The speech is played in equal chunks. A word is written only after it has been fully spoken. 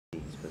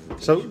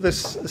So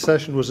this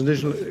session was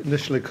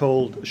initially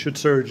called "Should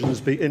Surgeons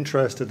Be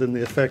Interested in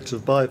the Effects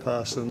of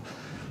Bypass?" And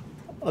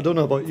I don't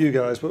know about you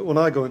guys, but when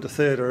I go into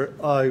theatre,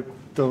 I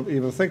don't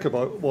even think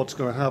about what's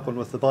going to happen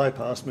with the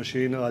bypass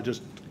machine. I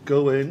just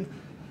go in,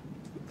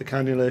 the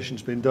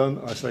cannulation's been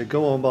done, I say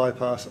go on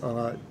bypass, and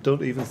I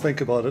don't even think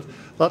about it.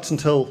 That's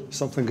until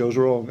something goes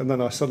wrong, and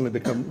then I suddenly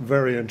become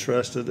very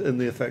interested in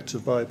the effects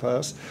of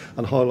bypass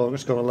and how long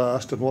it's going to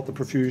last and what the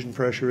perfusion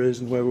pressure is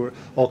and whether we're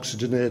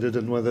oxygenated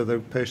and whether the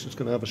patient's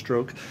going to have a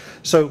stroke.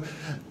 So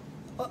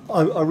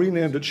I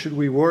renamed it "Should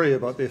We Worry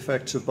About the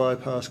Effects of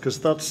Bypass?" because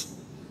that's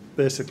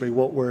basically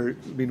what we're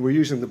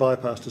using the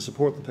bypass to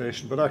support the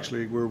patient, but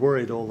actually we're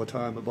worried all the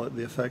time about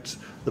the effects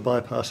the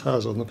bypass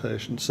has on the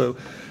patient. So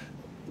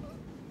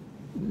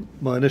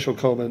my initial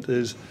comment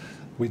is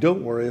we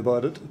don't worry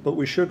about it, but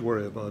we should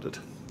worry about it.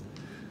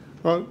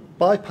 Now,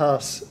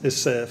 bypass is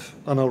safe,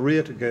 and I'll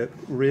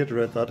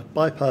reiterate that.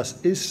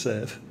 Bypass is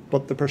safe,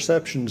 but the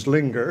perceptions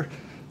linger.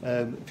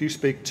 If you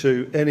speak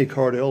to any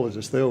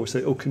cardiologist, they always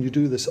say, oh, can you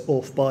do this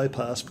off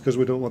bypass because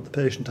we don't want the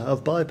patient to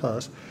have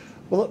bypass?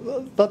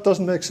 Well, that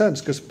doesn't make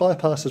sense because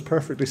bypass is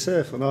perfectly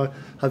safe, and I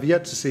have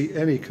yet to see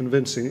any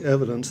convincing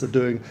evidence that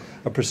doing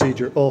a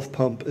procedure off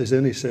pump is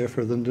any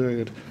safer than doing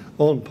it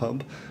on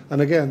pump.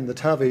 And again, the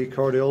TAVI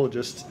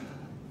cardiologists,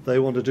 they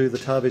want to do the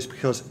TAVIs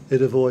because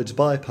it avoids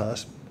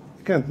bypass.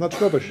 Again,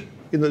 that's rubbish.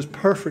 It's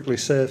perfectly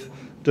safe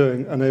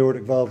doing an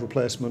aortic valve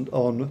replacement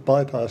on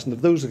bypass. And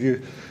if those of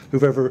you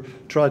who've ever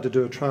tried to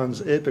do a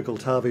transapical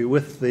TAVI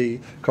with the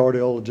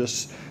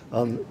cardiologists,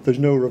 and there's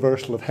no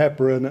reversal of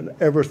heparin and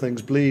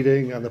everything's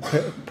bleeding and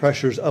the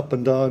pressure's up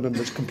and down and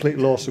there's complete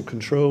loss of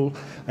control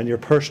and your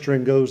purse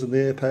string goes in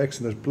the apex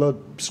and there's blood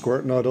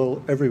squirting out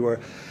everywhere,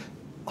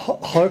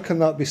 how can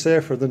that be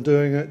safer than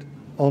doing it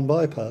on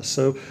bypass?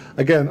 So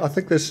again, I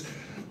think this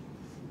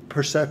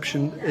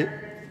perception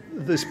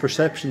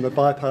that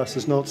bypass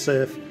is not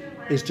safe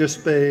is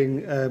just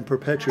being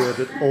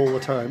perpetuated all the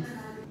time.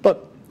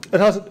 But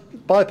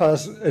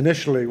bypass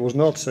initially was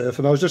not safe,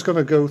 and I was just going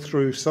to go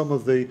through some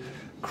of the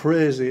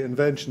crazy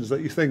inventions that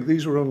you think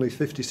these were only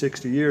 50,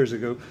 60 years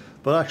ago,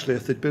 but actually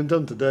if they'd been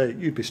done today,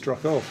 you'd be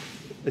struck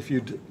off if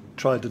you'd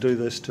tried to do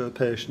this to a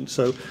patient.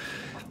 So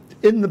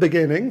in the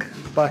beginning,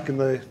 back in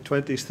the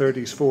 20s,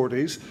 30s,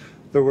 40s,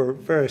 there were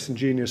various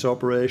ingenious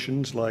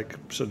operations like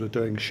sort of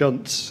doing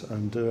shunts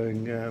and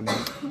doing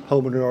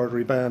pulmonary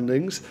artery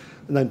bandings,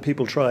 and then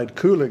people tried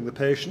cooling the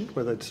patient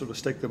where they'd sort of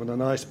stick them in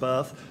an ice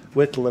bath,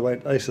 wait till they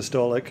went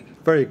isostolic,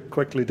 very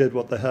quickly did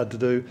what they had to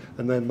do,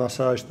 and then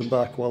massaged them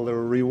back while they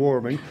were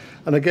rewarming.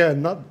 And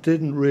again, that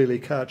didn't really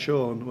catch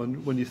on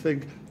when you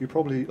think you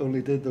probably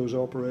only did those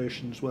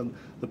operations when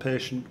the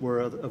patient were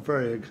at a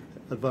very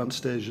advanced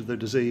stage of their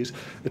disease.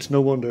 It's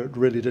no wonder it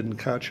really didn't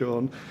catch on.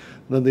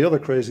 And then the other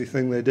crazy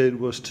thing they did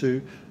was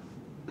to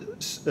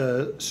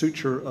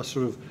suture a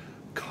sort of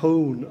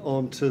cone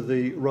onto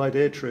the right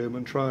atrium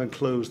and try and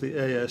close the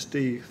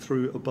ASD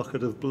through a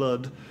bucket of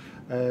blood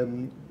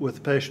with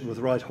a patient with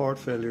right heart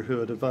failure who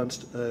had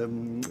advanced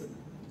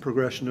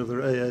progression of their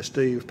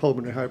ASD with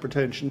pulmonary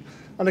hypertension.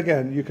 And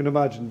again, you can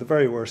imagine the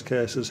very worst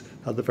cases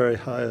had the very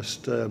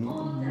highest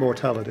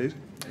mortality.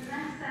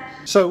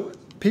 So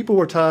people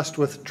were tasked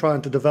with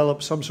trying to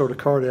develop some sort of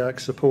cardiac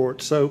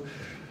support. So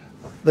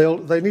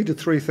they needed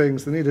three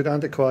things. They needed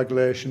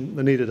anticoagulation,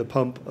 they needed a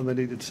pump, and they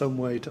needed some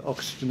way to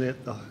oxygenate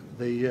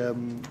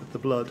the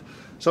blood.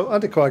 So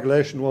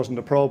anticoagulation wasn't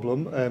a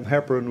problem.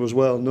 Heparin was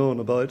well known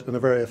about and a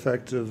very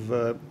effective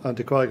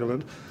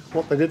anticoagulant.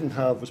 What they didn't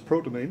have was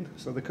protamine,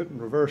 so they couldn't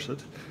reverse it.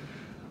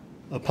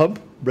 A pump,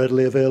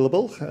 readily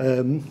available.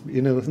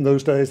 In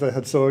those days they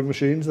had sewing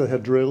machines, they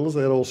had drills,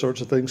 they had all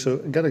sorts of things, so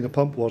getting a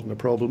pump wasn't a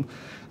problem.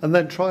 And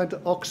then trying to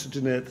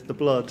oxygenate the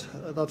blood,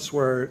 that's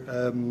where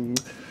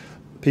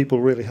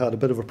people really had a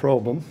bit of a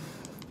problem.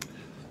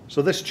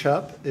 So this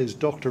chap is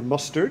Dr.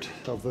 Mustard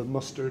of the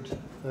Mustard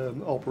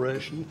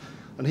operation,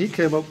 and he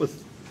came up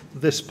with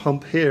this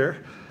pump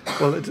here.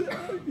 Well,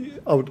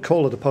 I would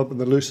call it a pump in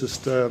the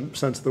loosest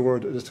sense of the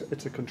word.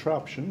 It's a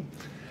contraption.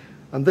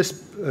 And this,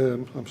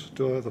 do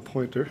I have a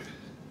pointer?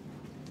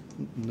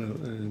 No,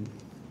 it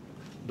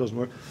doesn't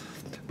work.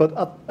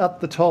 But at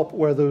the top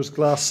where those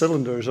glass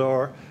cylinders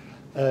are,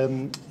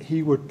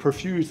 he would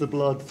perfuse the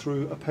blood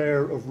through a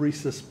pair of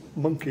rhesus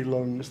monkey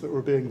lungs that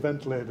were being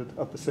ventilated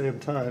at the same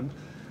time.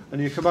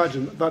 And you can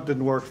imagine that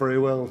didn't work very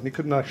well, and he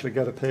couldn't actually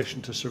get a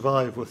patient to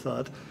survive with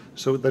that.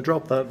 So they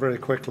dropped that very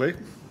quickly.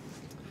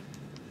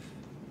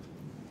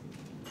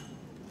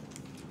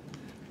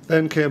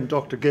 Then came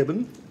Dr.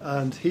 Gibbon,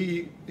 and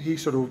he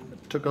sort of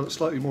took a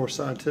slightly more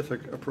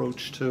scientific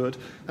approach to it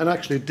and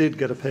actually did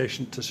get a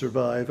patient to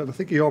survive. And I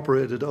think he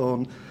operated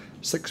on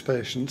 6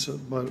 patients, it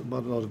might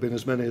not have been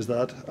as many as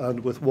that,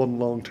 and with 1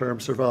 long-term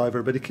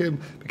survivor, but he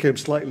became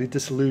slightly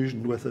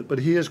disillusioned with it. But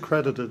he is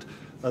credited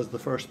as the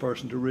first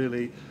person to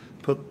really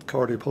put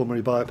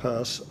cardiopulmonary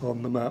bypass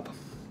on the map.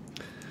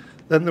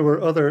 Then there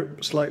were other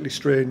slightly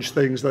strange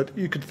things that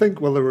you could think,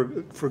 well, they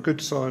were for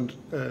good sound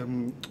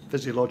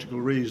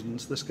physiological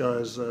reasons. This guy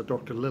is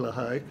Dr.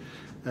 Lillehei,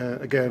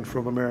 again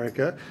from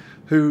America,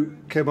 who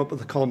came up with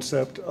the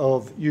concept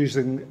of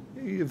using,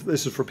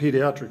 this is for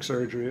pediatric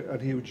surgery,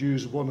 and he would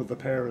use one of the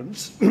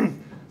parents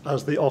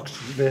as the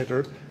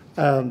oxygenator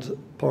and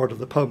part of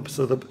the pump,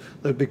 so that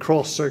there'd be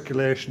cross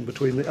circulation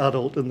between the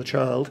adult and the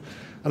child.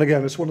 And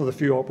again, it's one of the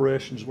few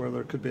operations where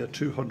there could be a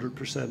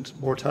 200%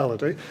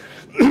 mortality,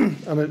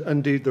 and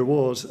indeed there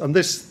was. And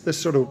this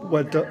sort of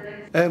went up.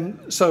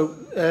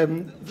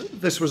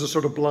 This was a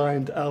sort of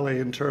blind alley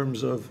in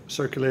terms of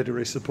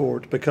circulatory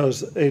support,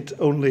 because it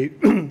only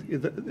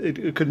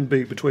it couldn't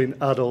be between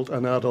adult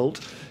and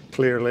adult.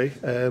 Clearly,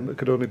 it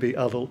could only be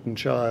adult and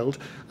child.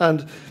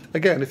 And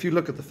again, if you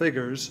look at the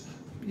figures,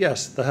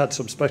 yes, they had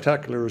some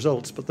spectacular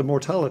results, but the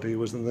mortality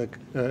was in the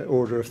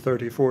order of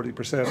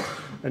 30–40%.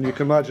 And you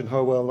can imagine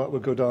how well that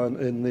would go down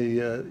in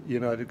the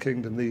United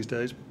Kingdom these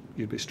days.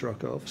 You'd be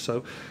struck off.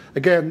 So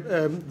again,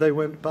 they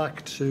went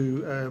back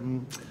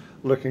to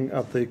looking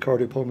at the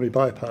cardiopulmonary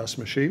bypass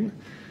machine.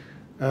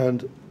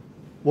 And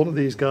one of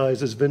these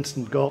guys is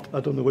Vincent Gott.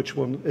 I don't know which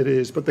one it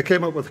is, but they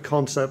came up with the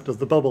concept of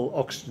the bubble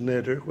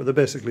oxygenator, where they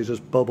basically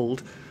just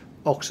bubbled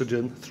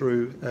oxygen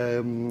through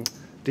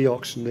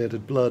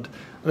deoxygenated blood.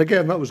 And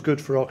again, that was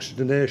good for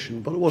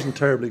oxygenation, but it wasn't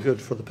terribly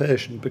good for the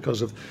patient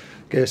because of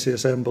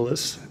gaseous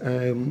embolus.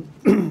 And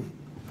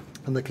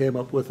they came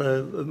up with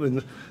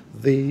the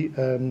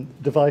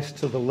device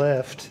to the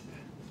left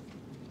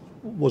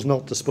was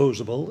not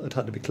disposable. It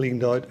had to be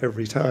cleaned out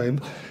every time.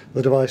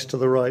 The device to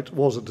the right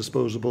was a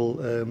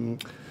disposable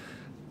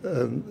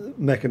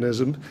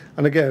mechanism.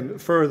 And again,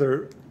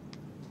 further,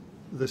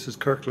 this is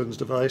Kirkland's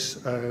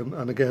device,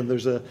 and again,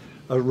 there's a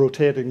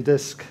rotating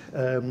disc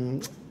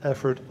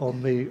effort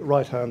on the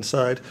right-hand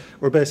side,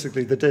 where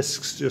basically the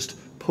discs just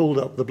pulled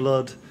up the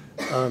blood,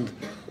 and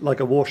like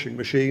a washing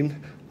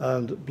machine,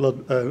 and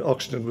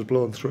oxygen was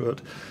blown through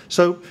it.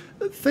 So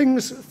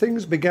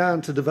things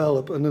began to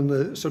develop, and in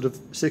the sort of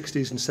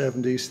 60s and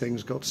 70s,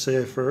 things got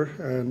safer.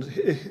 And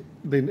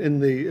I mean, in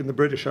the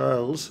British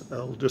Isles,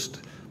 I'll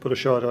just put a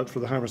shout out for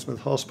the Hammersmith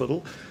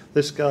Hospital.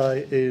 This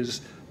guy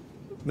is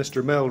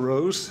Mr.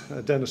 Melrose,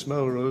 Dennis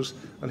Melrose,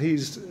 and he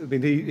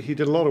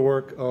did a lot of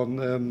work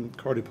on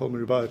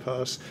cardiopulmonary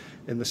bypass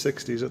in the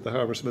 60s at the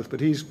Hammersmith,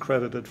 but he's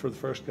credited for the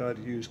first guy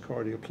to use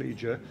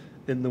cardioplegia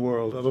in the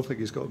world. I don't think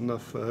he's got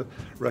enough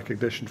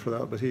recognition for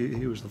that, but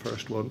he was the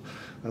first one.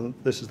 And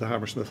this is the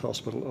Hammersmith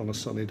Hospital on a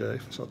sunny day,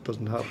 so it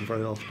doesn't happen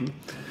very often.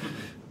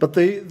 But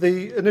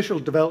the initial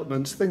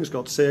developments, things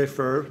got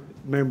safer,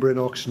 membrane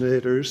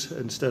oxygenators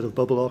instead of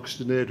bubble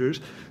oxygenators.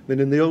 I mean,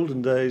 in the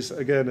olden days,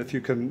 again, if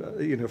you can,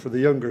 for the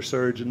younger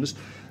surgeons,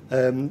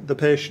 the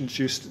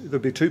patients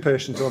there'd be two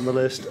patients on the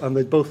list, and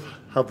they'd both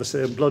have the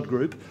same blood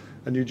group,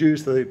 and you'd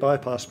use the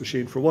bypass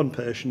machine for one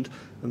patient,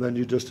 and then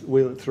you just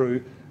wheel it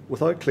through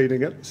without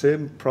cleaning it,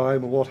 same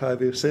prime or what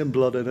have you, same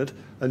blood in it,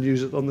 and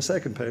use it on the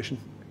second patient.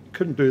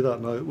 Couldn't do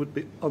that now, it would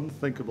be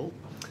unthinkable.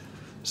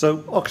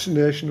 So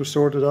oxygenation was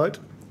sorted out,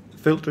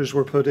 filters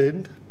were put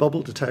in,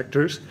 bubble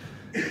detectors,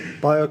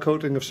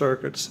 biocoating of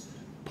circuits,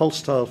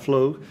 pulsatile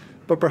flow,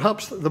 but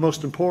perhaps the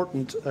most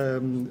important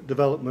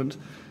development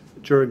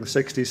during the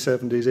 60s,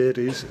 70s,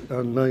 80s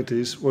and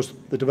 90s was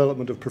the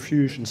development of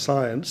perfusion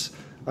science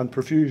and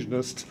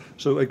perfusionists,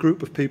 so a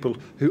group of people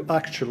who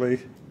actually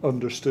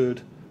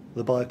understood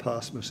the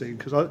bypass machine.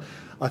 Because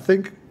I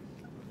think,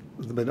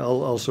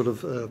 I'll sort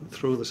of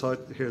throw this out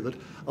here, that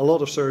a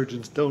lot of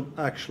surgeons don't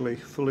actually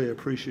fully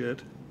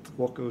appreciate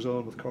what goes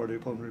on with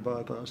cardiopulmonary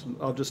bypass. And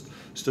I've just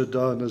stood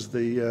down as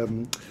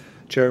the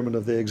chairman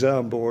of the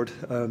exam board,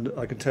 and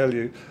I can tell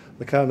you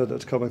the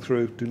candidates coming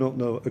through do not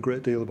know a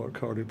great deal about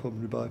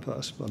cardiopulmonary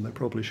bypass, and they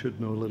probably should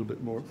know a little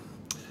bit more.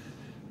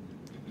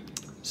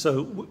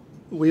 So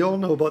we all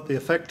know about the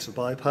effects of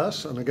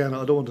bypass, and again,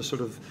 I don't want to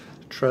sort of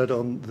tread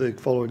on the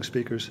following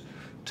speaker's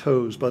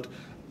toes, but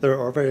there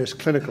are various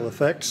clinical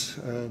effects,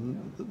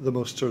 the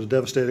most sort of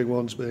devastating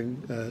ones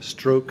being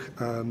stroke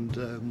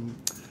and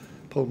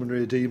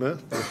pulmonary edema.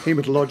 The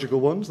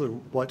hematological ones, the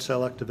white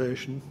cell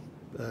activation,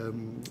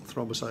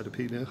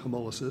 thrombocytopenia,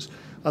 hemolysis,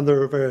 and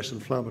there are various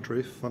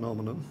inflammatory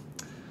phenomena.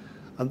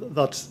 And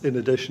that's in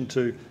addition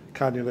to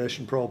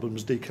cannulation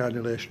problems,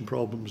 decannulation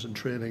problems, and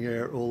training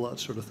air, all that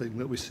sort of thing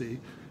that we see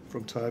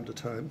from time to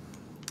time.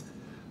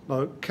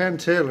 Now, Ken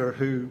Taylor,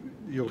 who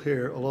you'll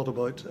hear a lot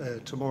about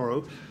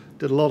tomorrow,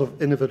 did a lot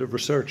of innovative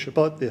research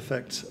about the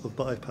effects of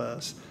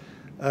bypass.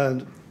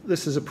 And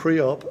this is a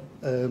pre-op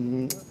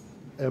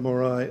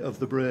MRI of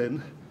the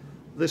brain.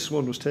 This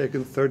one was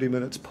taken 30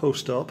 minutes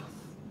post-op.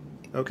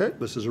 Okay,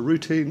 this is a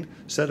routine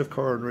set of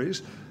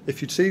coronaries.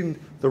 If you'd seen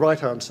the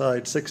right-hand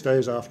side 6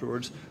 days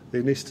afterwards, the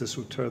anaesthetist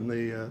would turn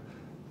the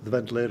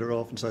ventilator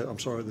off and say, "I'm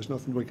sorry, there's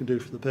nothing we can do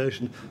for the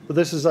patient." But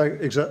this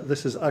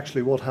is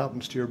actually what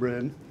happens to your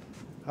brain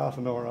half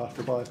an hour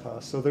after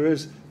bypass. So there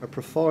is a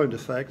profound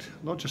effect,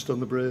 not just on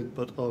the brain,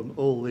 but on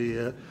all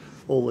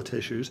the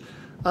tissues.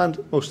 And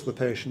most of the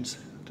patients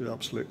do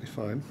absolutely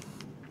fine.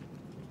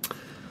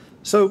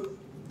 So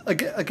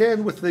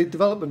Again, with the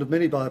development of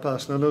mini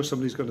bypass, and I know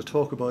somebody's going to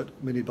talk about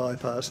mini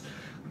bypass,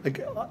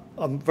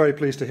 I'm very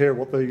pleased to hear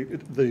what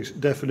the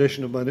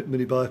definition of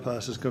mini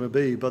bypass is going to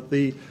be, but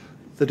the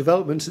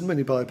developments in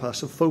mini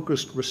bypass have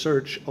focused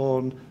research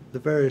on the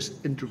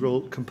various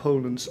integral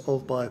components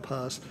of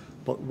bypass,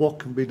 but what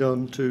can be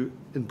done to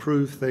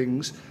improve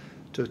things,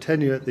 to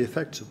attenuate the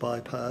effects of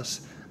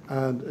bypass,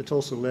 and it's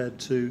also led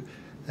to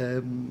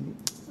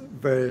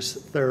various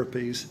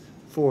therapies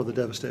for the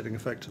devastating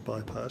effects of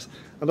bypass.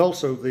 And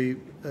also the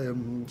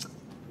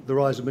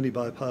rise of mini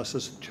bypass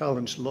has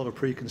challenged a lot of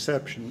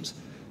preconceptions.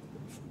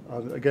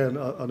 And again,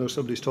 I know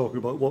somebody's talking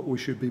about what we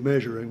should be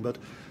measuring, but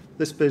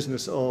this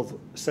business of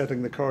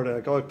setting the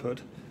cardiac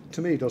output,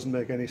 to me, doesn't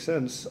make any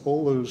sense.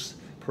 All those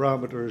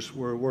parameters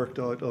were worked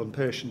out on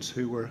patients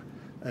who were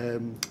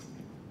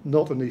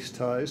not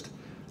anaesthetised,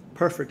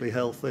 perfectly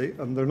healthy,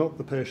 and they're not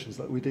the patients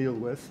that we deal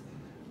with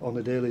on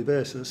a daily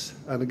basis.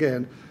 And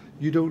again,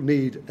 you don't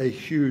need a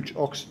huge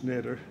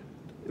oxygenator.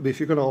 I mean, if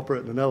you're going to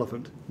operate on an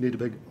elephant, you need a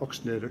big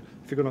oxygenator.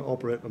 If you're going to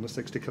operate on a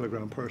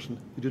 60-kilogram person,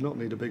 you do not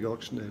need a big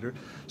oxygenator.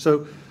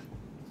 So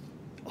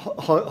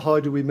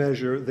how do we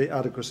measure the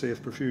adequacy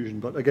of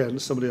perfusion? But again,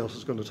 somebody else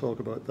is going to talk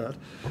about that.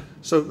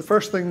 So the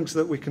first things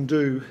that we can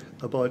do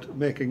about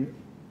making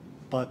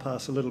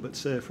bypass a little bit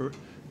safer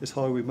is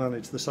how we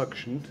manage the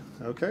suction.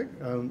 Okay,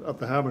 and at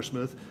the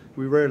Hammersmith,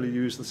 we rarely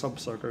use the sump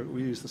sucker.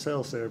 We use the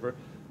cell saver,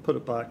 put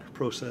it back,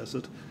 process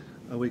it,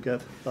 and we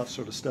get that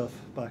sort of stuff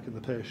back in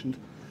the patient.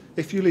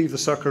 If you leave the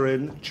sucker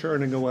in,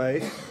 churning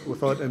away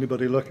without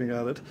anybody looking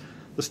at it,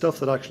 the stuff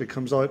that actually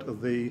comes out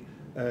of the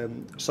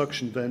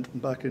suction vent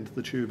and back into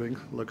the tubing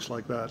looks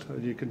like that.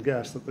 And you can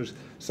guess that there's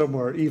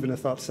somewhere, even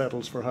if that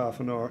settles for half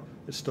an hour,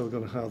 it's still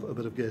going to have a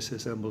bit of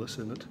gaseous embolus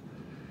in it.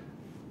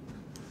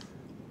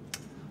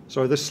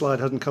 Sorry, this slide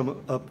hasn't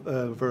come up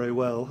very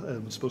well.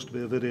 It's supposed to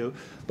be a video.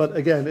 But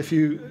again, if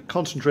you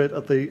concentrate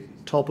at the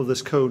top of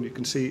this cone, you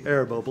can see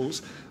air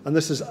bubbles. And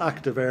this is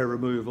active air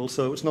removal.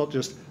 So it's not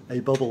just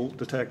a bubble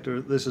detector.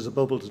 This is a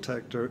bubble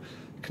detector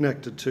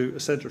connected to a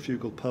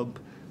centrifugal pump.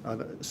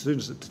 And as soon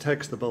as it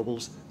detects the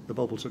bubbles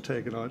are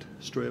taken out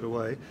straight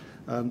away.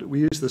 And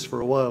we used this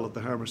for a while at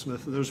the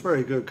Hammersmith. And it was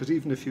very good, because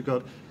even if you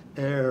got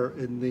air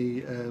in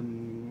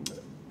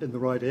the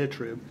right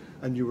atrium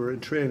and you were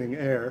entraining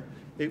air,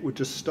 it would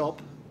just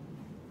stop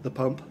the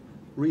pump,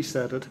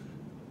 reset it,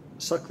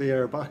 suck the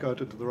air back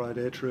out into the right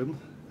atrium,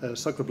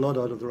 suck the blood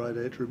out of the right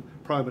atrium,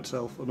 prime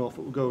itself, and off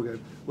it will go again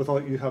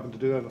without you having to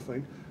do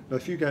anything. Now,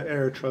 if you get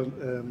air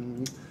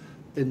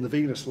in the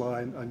venous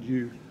line and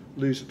you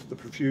lose it to the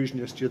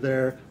perfusionist, you're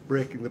there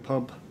breaking the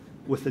pump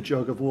with a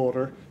jug of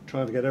water,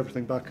 trying to get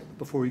everything back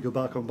before you go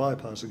back on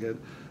bypass again.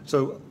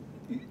 So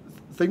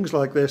things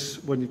like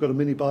this, when you've got a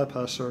mini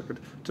bypass circuit,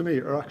 to me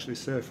are actually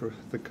safer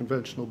than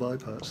conventional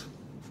bypass.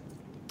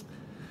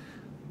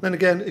 Then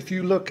again, if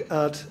you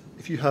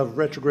have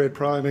retrograde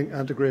priming,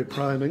 antegrade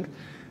priming,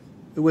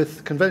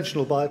 with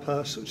conventional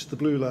bypass, which is the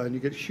blue line, you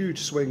get huge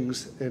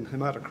swings in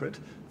hematocrit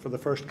for the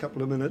first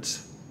couple of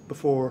minutes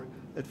before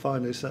it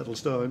finally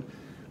settles down.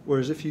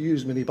 Whereas if you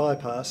use mini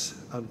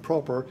bypass and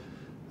proper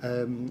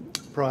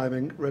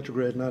priming,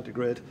 retrograde and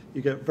antegrade,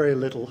 you get very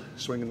little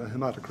swing in the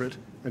hematocrit,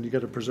 and you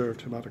get a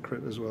preserved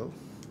hematocrit as well.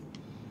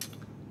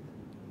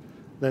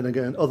 Then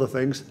again, other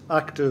things,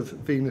 active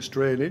venous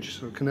drainage,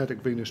 so kinetic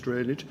venous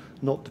drainage,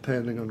 not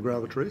depending on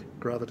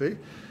gravity.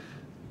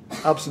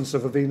 Absence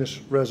of a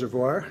venous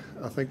reservoir,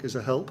 I think, is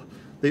a help.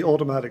 The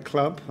automatic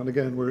clamp, and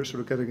again, we're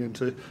sort of getting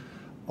into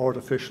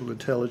artificial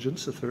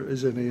intelligence, if there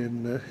is any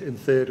in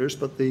theatres,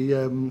 but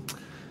the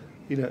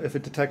if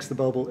it detects the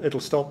bubble, it'll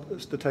stop.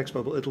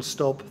 It'll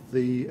stop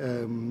the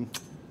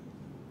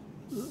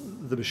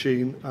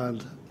machine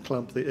and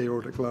clamp the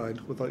aortic line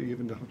without you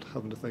even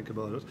having to think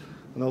about it.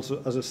 And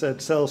also, as I said,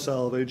 cell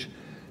salvage,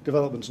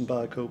 developments in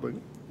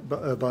biocoating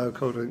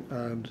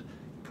and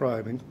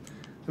priming.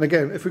 And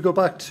again, if we go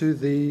back to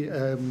the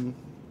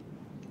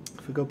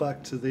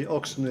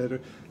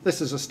oxygenator,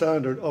 this is a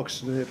standard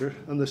oxygenator,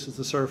 and this is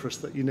the surface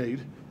that you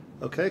need.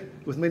 Okay,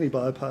 with mini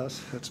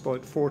bypass, it's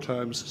about 4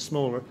 times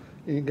smaller.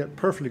 You can get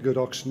perfectly good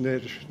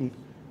oxygenation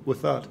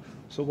with that.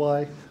 So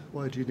why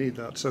do you need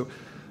that? So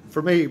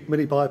for me,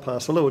 mini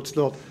bypass, although it's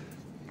not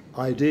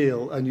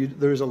ideal and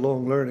there is a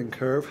long learning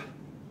curve,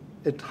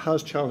 it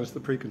has challenged the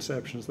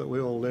preconceptions that we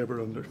all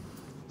labour under.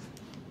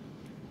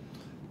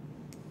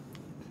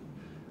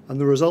 And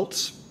the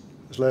results,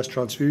 there's less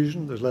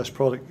transfusion, there's less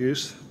product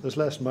use, there's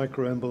less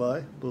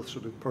microemboli, both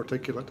sort of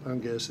particulate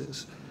and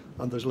gaseous,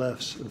 and there's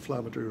less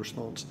inflammatory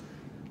response.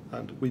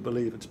 And we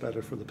believe it's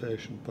better for the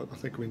patient, but I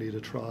think we need a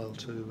trial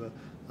to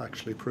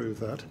actually prove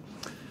that.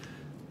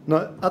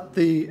 Now, at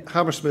the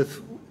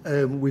Hammersmith,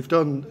 we've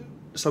done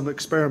some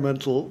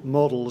experimental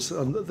models,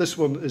 and this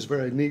one is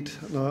very neat.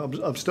 Now,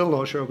 I'm still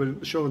not sure, I've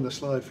been showing this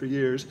slide for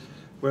years,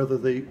 whether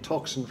the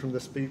toxin from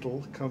this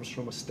beetle comes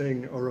from a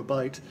sting or a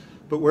bite,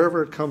 but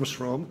wherever it comes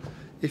from,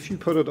 if you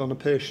put it on a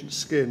patient's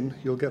skin,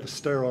 you'll get a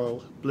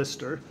sterile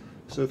blister.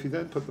 So if you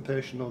then put the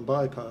patient on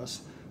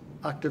bypass,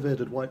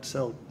 activated white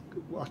cells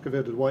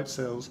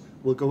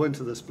will go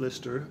into this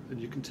blister, and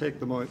you can take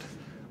them out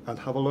and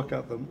have a look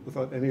at them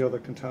without any other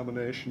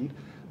contamination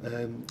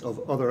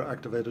of other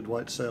activated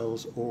white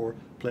cells or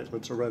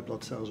platelets or red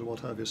blood cells or what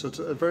have you. So it's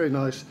a very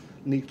nice,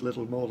 neat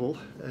little model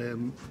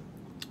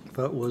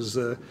that was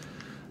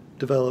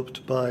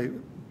developed by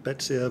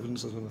Betsy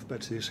Evans, I don't know if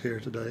Betsy is here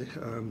today,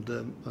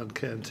 and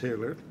Ken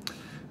Taylor.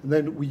 And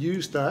then we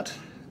used that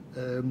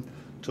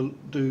to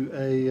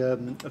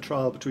do a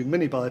trial between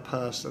mini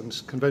bypass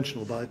and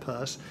conventional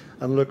bypass,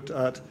 and looked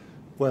at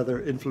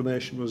whether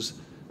inflammation was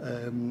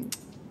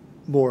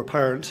more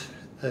apparent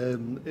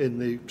in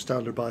the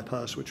standard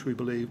bypass, which we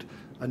believed,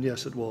 and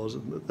yes, it was.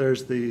 And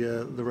there's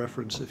the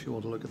reference if you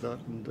want to look at that.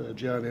 And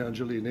Gianni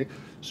Angelini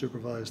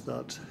supervised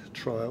that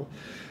trial.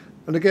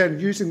 And again,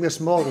 using this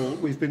model,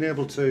 we've been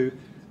able to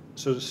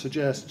sort of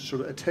suggest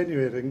sort of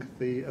attenuating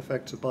the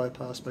effects of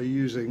bypass by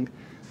using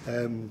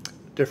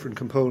different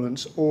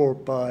components or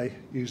by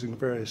using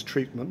various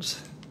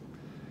treatments.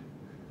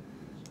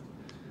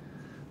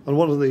 And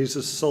one of these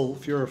is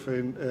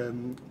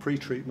sulforaphane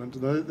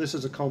pre-treatment. Now, this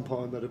is a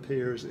compound that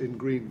appears in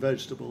green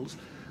vegetables.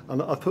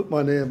 And I put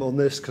my name on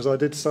this because I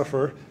did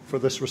suffer for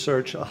this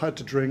research. I had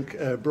to drink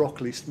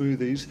broccoli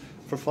smoothies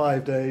for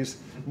 5 days,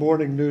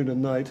 morning, noon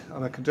and night.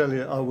 And I can tell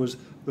you,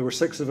 there were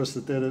 6 of us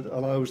that did it,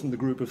 and I was in the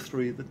group of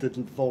 3 that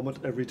didn't vomit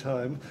every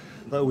time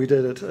that we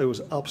did it. It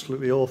was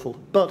absolutely awful.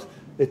 But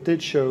it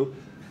did show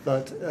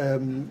that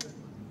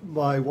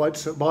my white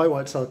cells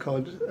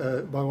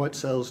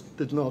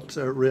did not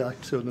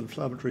react to an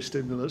inflammatory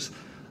stimulus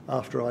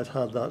after I'd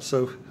had that.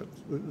 So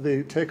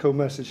the take-home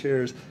message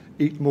here is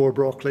eat more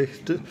broccoli,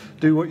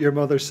 do what your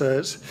mother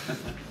says.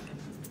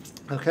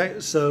 Okay,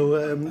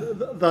 so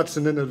that's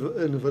an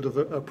innovative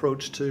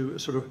approach to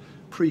sort of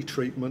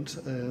pre-treatment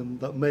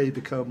that may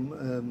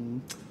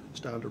become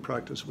standard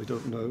practice, we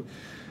don't know.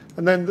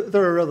 And then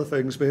there are other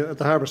things. At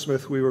the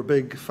Hammersmith, we were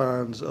big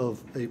fans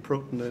of a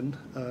protein,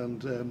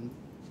 and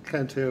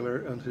Ken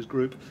Taylor and his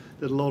group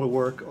did a lot of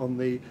work on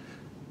the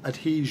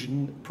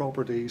adhesion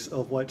properties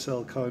of white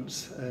cell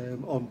counts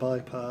on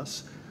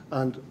bypass.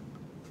 And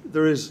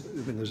there's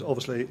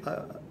obviously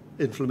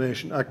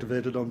inflammation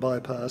activated on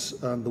bypass,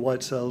 and the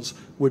white cells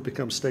would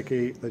become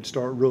sticky, they'd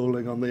start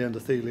rolling on the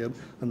endothelium,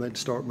 and they'd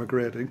start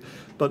migrating.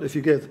 But if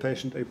you gave the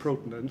patient a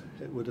protein,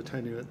 it would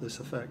attenuate this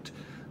effect,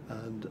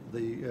 and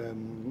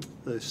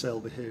the cell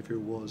behavior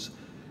was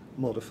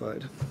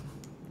modified.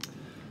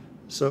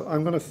 So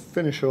I'm going to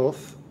finish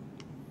off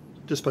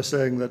just by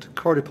saying that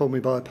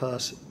cardiopulmonary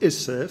bypass is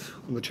safe,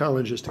 and the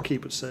challenge is to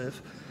keep it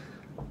safe.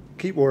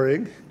 Keep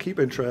worrying, keep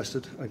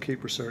interested, and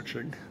keep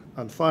researching.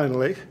 And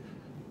finally,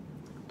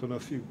 I don't know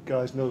if you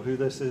guys know who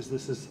this is.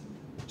 This is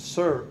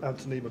Sir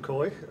Anthony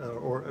McCoy,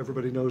 or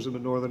everybody knows him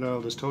in Northern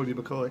Ireland as Tony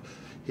McCoy.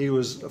 He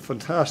was a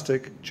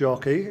fantastic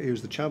jockey. He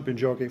was the champion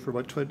jockey for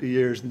about 20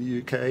 years in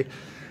the UK,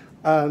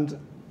 and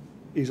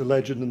he's a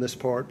legend in this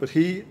part. But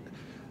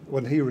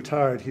when he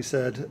retired, he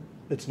said,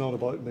 "It's not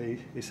about me."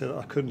 He said,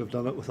 "I couldn't have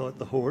done it without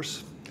the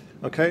horse."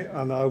 Okay,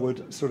 and I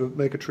would sort of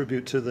make a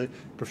tribute to the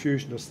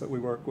perfusionists that we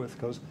work with,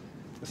 because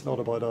it's not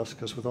about us,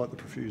 because without the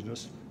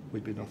perfusionists,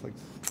 we'd be nothing.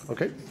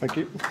 Okay, thank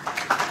you.